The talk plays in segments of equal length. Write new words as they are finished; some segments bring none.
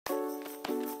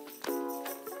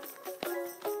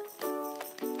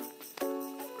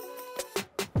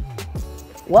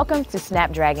Welcome to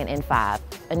Snapdragon in 5,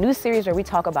 a new series where we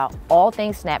talk about all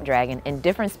things Snapdragon in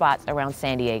different spots around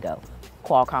San Diego,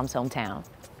 Qualcomm's hometown.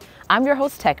 I'm your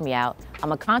host, TechMe0ut.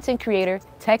 I'm a content creator,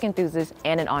 tech enthusiast,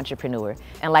 and an entrepreneur.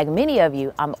 And like many of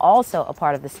you, I'm also a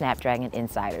part of the Snapdragon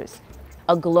Insiders,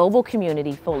 a global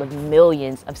community full of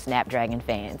millions of Snapdragon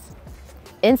fans.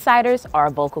 Insiders are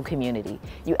a vocal community.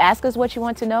 You ask us what you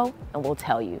want to know, and we'll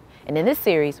tell you. And in this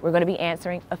series, we're going to be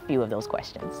answering a few of those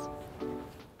questions.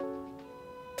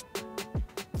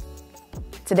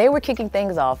 Today, we're kicking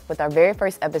things off with our very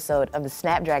first episode of the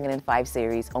Snapdragon in 5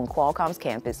 series on Qualcomm's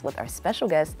campus with our special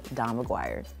guest, Don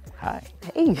McGuire. Hi.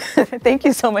 Hey, thank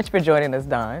you so much for joining us,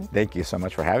 Don. Thank you so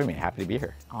much for having me. Happy to be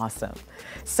here. Awesome.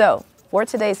 So, for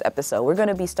today's episode, we're going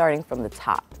to be starting from the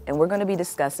top, and we're going to be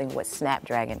discussing what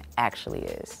Snapdragon actually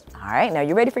is. All right, now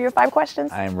you ready for your 5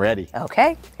 questions? I am ready.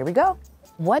 Okay, here we go.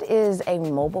 What is a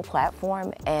mobile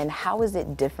platform, and how is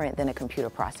it different than a computer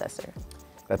processor?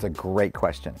 That's a great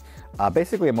question.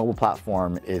 Basically, a mobile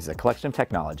platform is a collection of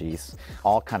technologies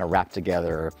all kind of wrapped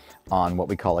together on what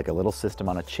we call like a little system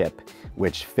on a chip,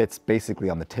 which fits basically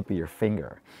on the tip of your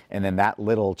finger. And then that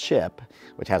little chip,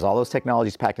 which has all those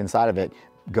technologies packed inside of it,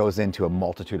 goes into a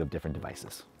multitude of different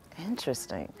devices.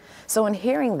 Interesting. So in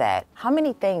hearing that, how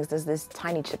many things does this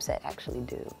tiny chipset actually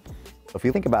do? If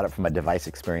you think about it from a device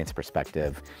experience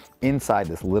perspective, inside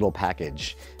this little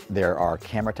package, there are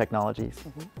camera technologies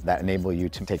that enable you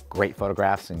to take great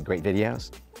photographs and great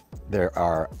videos. There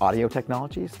are audio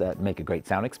technologies that make a great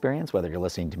sound experience, whether you're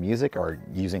listening to music or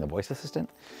using a voice assistant.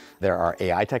 There are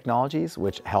AI technologies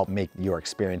which help make your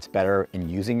experience better in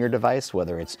using your device,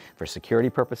 whether it's for security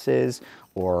purposes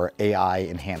or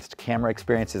AI-enhanced camera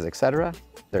experiences, etc.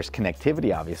 There's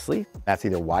connectivity, obviously. That's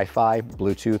either Wi-Fi,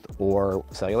 Bluetooth, or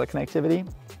cellular connectivity.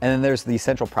 And then there's the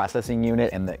central processing unit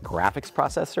and the graphics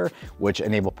processor, which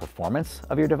enable performance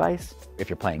of your device. If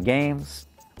you're playing games,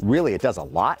 really, it does a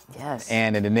lot. Yes.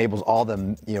 And it enables all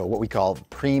the, what we call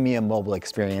premium mobile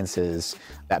experiences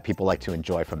that people like to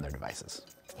enjoy from their devices.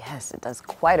 Yes, it does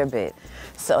quite a bit.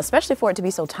 So especially for it to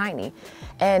be so tiny.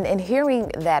 And in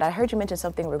hearing that, I heard you mention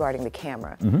something regarding the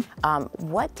camera.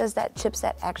 What does that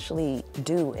chipset actually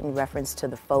do in reference to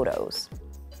the photos?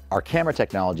 Our camera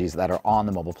technologies that are on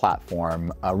the mobile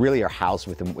platform really are housed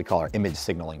within what we call our image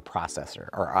signaling processor,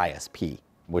 or ISP,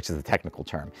 which is the technical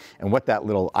term. And what that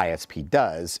little ISP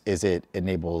does is it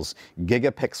enables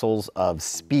gigapixels of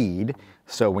speed.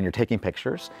 So when you're taking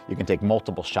pictures, you can take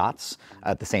multiple shots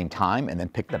at the same time and then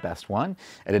pick the best one.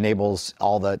 It enables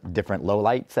all the different low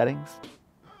light settings.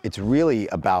 It's really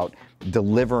about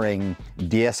delivering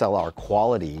DSLR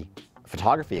quality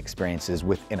photography experiences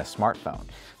within a smartphone.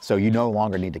 So you no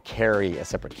longer need to carry a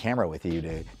separate camera with you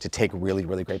to take really,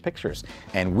 really great pictures.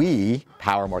 And we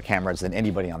power more cameras than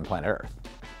anybody on planet Earth.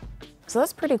 So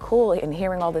that's pretty cool in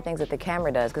hearing all the things that the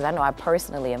camera does, because I know I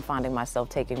personally am finding myself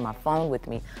taking my phone with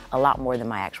me a lot more than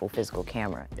my actual physical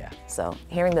camera. Yeah. So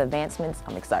hearing the advancements,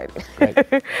 I'm excited. Great.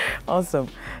 Awesome.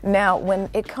 Now, when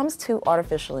it comes to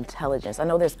artificial intelligence, I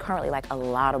know there's currently like a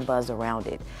lot of buzz around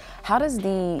it. How does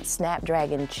the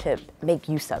Snapdragon chip make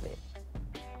use of it?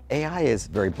 AI is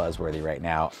very buzzworthy right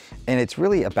now, and it's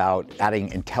really about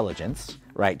adding intelligence,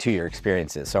 right, to your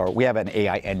experiences. So we have an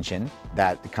AI engine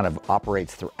that kind of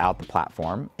operates throughout the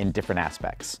platform in different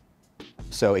aspects.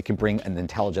 So it can bring an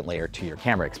intelligent layer to your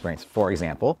camera experience, for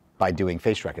example, by doing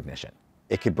face recognition.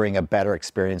 It could bring a better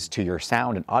experience to your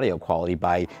sound and audio quality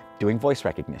by doing voice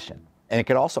recognition. And it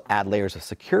could also add layers of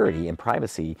security and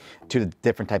privacy to the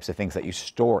different types of things that you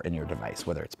store in your device,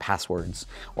 whether it's passwords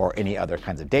or any other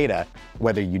kinds of data,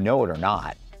 whether you know it or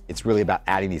not. It's really about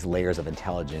adding these layers of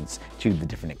intelligence to the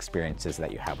different experiences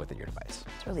that you have with your device.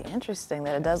 It's really interesting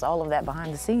that it does all of that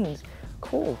behind the scenes.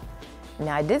 Cool.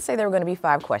 Now, I did say there were going to be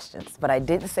 5 questions, but I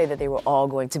didn't say that they were all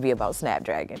going to be about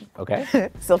Snapdragon. Okay.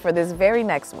 So for this very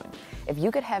next one, if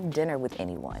you could have dinner with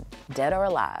anyone, dead or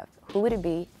alive, who would it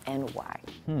be and why?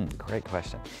 Great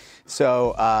question.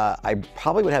 So I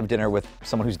probably would have dinner with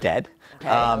someone who's dead,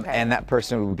 and that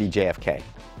person would be JFK.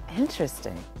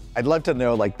 Interesting. I'd love to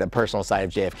know like the personal side of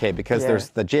JFK because there's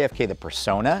the JFK, the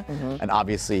persona, and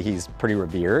obviously he's pretty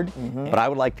revered, but I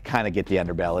would like to kind of get the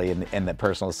underbelly and the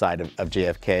personal side of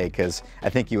JFK because I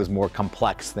think he was more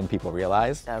complex than people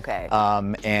realized. Okay.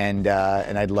 And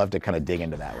I'd love to kind of dig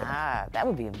into that with him. That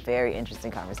would be a very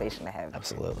interesting conversation to have.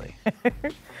 Absolutely.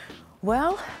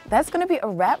 Well, that's going to be a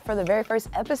wrap for the very first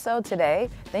episode today.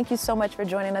 Thank you so much for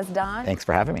joining us, Don. Thanks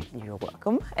for having me. You're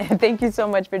welcome. And thank you so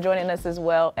much for joining us as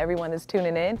well, everyone that's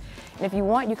tuning in. And if you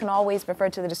want, you can always refer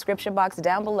to the description box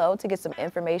down below to get some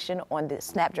information on the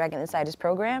Snapdragon Insiders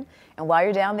program. And while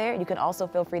you're down there, you can also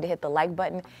feel free to hit the like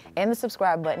button and the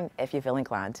subscribe button if you feel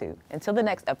inclined to. Until the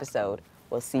next episode,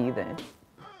 we'll see you then.